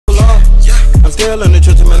still in the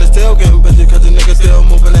church, man, it's still getting busy, cause the nigga still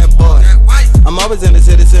moving that boy. I'm always in the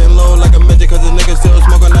city sitting low like a midget, cause the nigga still